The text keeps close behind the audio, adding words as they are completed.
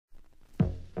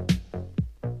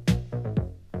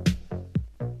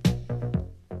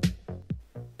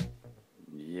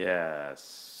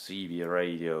Yes, CB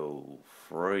radio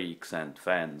freaks and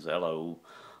fans, hello.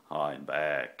 I'm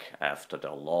back after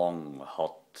the long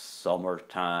hot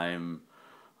summertime.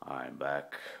 I'm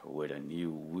back with a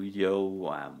new video.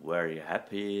 I'm very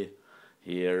happy.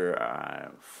 Here I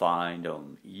find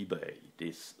on eBay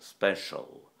this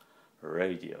special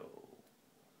radio.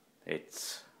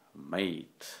 It's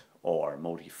made or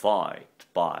modified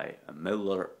by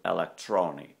Müller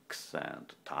Electronics and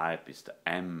the type is the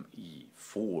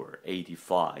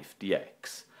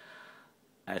ME-480DX.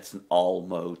 It's an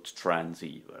all-mode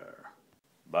transceiver,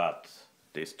 but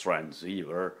this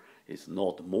transceiver is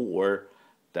not more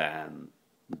than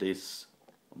this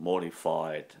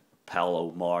modified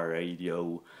PALOMAR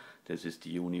radio. This is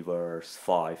the Universe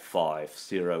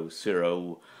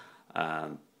 5500,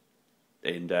 and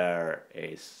in there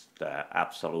is the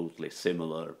absolutely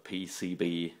similar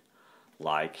PCB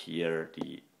like here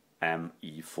the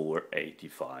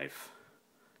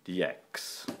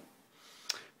ME-480DX.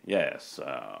 Yes,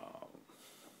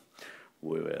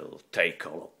 we will take a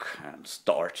look and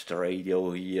start the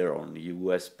radio here on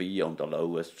USB on the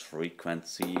lowest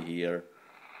frequency here.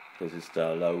 This is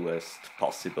the lowest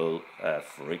possible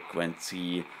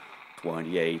frequency,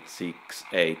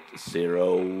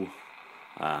 28680,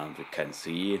 and you can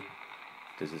see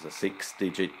this is a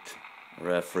 6-digit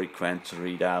frequency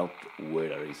readout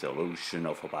with a resolution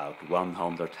of about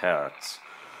 100 Hz.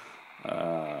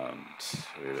 And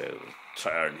we will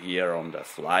turn here on the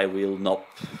flywheel knob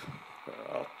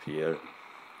up here,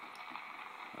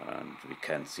 and we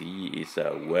can see it's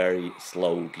a very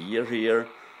slow gear here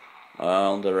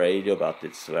on the radio, but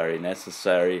it's very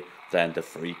necessary. Then the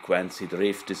frequency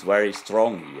drift is very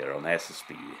strong here on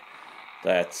SSB.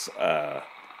 That's a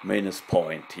minus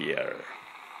point here.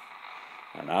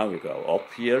 And now we go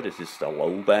up here. This is the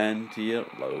low band here,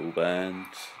 low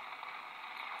band.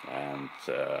 And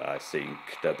I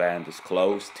think the band is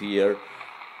closed here.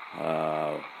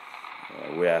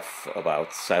 We have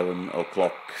about 7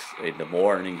 o'clock in the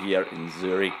morning here in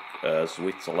Zurich,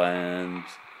 Switzerland,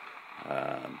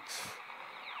 and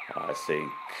I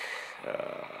think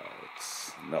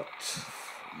it's not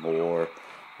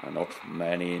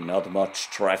much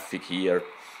traffic here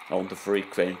on the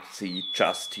frequency,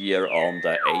 just here on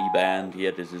the A band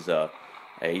here. This is a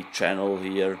channel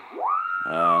here.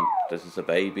 This is a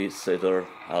babysitter,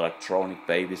 electronic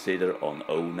babysitter on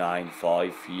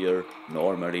 095 here,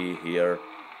 normally here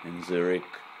in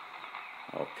Zurich.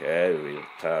 Okay, we'll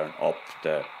turn up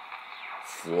the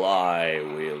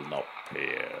flywheel knob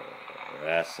here.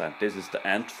 Yes, and this is the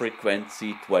end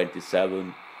frequency,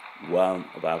 27,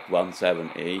 about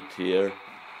 178 here.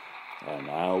 And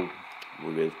now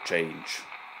we will change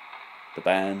the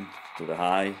band to the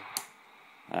high.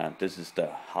 And this is the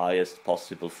highest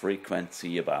possible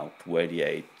frequency, about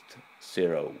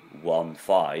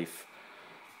 28015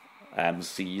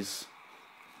 MCs.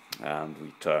 And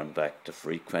we turn back the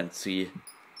frequency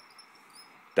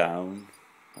down.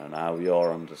 And now we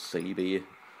are on the CB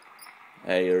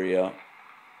area.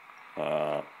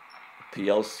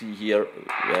 PLC here,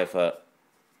 we have a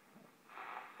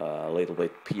little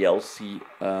bit PLC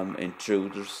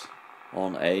intruders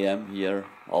on AM here,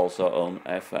 also on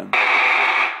FM.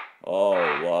 Oh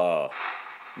wow,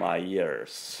 my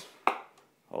ears.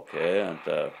 Okay, and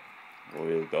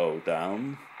we'll go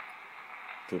down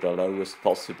to the lowest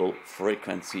possible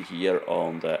frequency here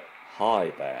on the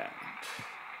high band.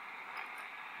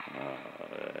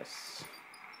 Yes.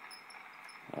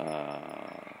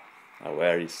 A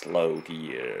very slow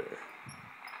gear.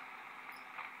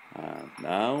 And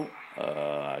now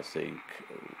I think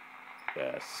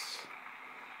yes,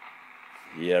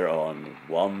 here on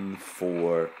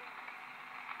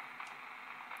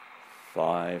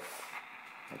 145,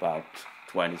 about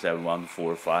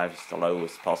 27145 is the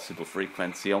lowest possible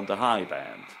frequency on the high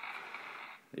band.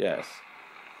 Yes.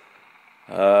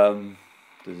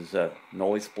 This is a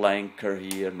noise blanker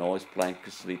here, noise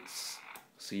blanker switch,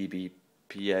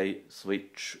 CBPA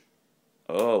switch.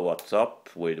 Oh, what's up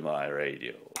with my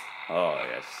radio? Oh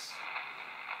yes.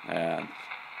 And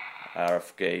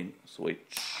RF gain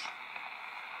switch,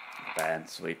 band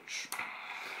switch.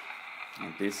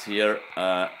 And this here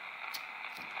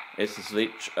is a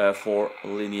switch for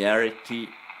linearity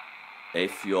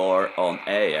if you're on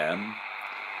AM.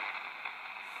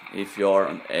 If you're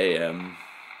on AM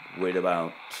with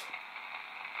about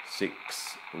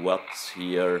 6 watts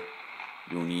here,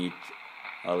 you need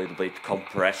a little bit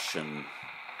compression.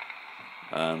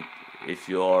 And if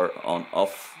you're on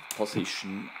off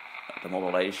position, the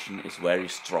modulation is very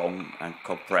strong and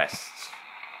compressed.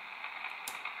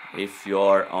 If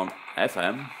you're on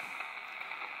FM,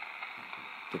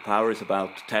 the power is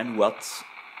about 10 watts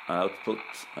output,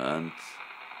 and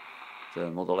the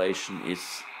modulation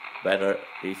is better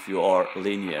if you are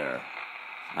linear.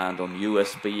 And on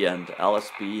USB and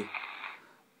LSB,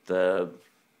 the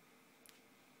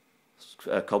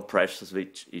compressor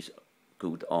switch is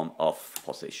good on off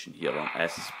position here on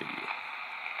SSB.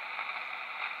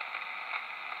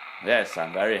 Yes,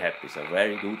 I'm very happy, it's a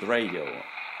very good radio.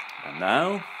 And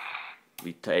now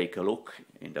we take a look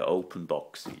in the open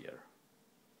box here.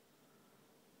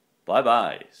 Bye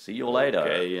bye, see you later.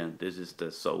 Okay, and this is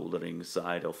the soldering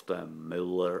side of the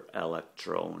Müller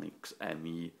Electronics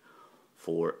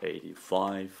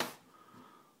ME-485.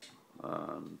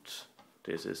 And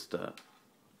this is the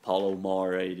Palomar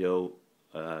radio.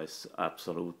 It's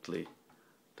absolutely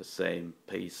the same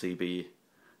PCB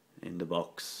in the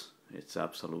box. It's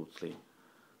absolutely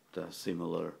the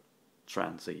similar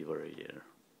transceiver here.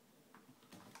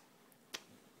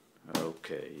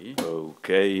 Okay,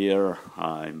 here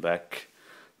I'm back.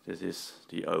 This is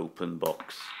the open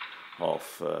box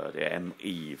of the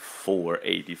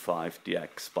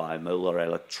ME-480DX by Müller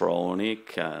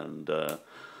Electronic, and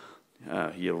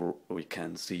here we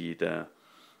can see the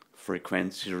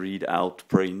frequency readout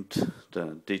print,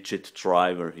 the digit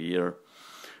driver here,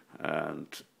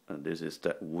 and this is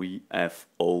the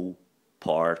VFO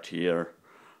part here,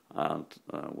 and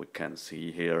we can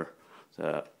see here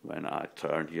when I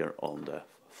turn here on the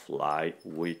fly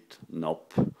width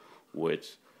knob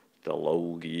with the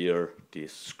low gear,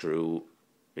 this screw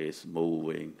is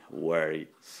moving very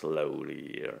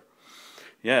slowly here.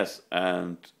 Yes,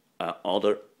 and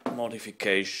other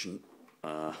modification,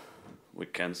 we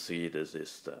can see this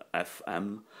is the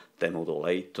FM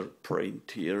demodulator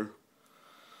print here,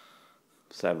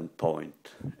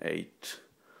 7.8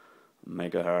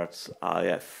 megahertz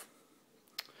IF,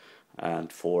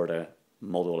 and for the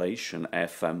modulation,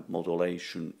 FM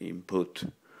modulation input,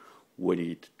 we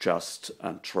need just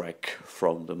a track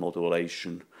from the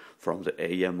modulation, from the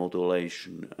AM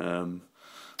modulation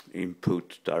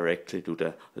input directly to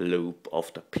the loop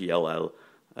of the PLL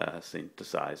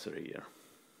synthesizer here.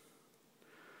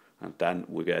 And then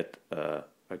we get a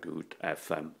good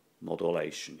FM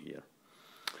modulation here.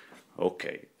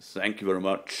 Okay, thank you very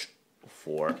much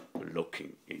for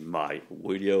looking in my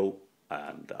video,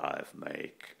 and I've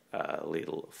made a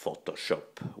little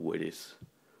Photoshop with this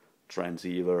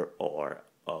transceiver or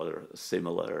other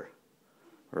similar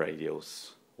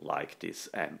radios like this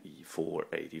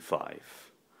ME-485.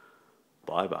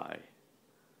 Bye bye,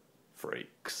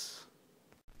 freaks.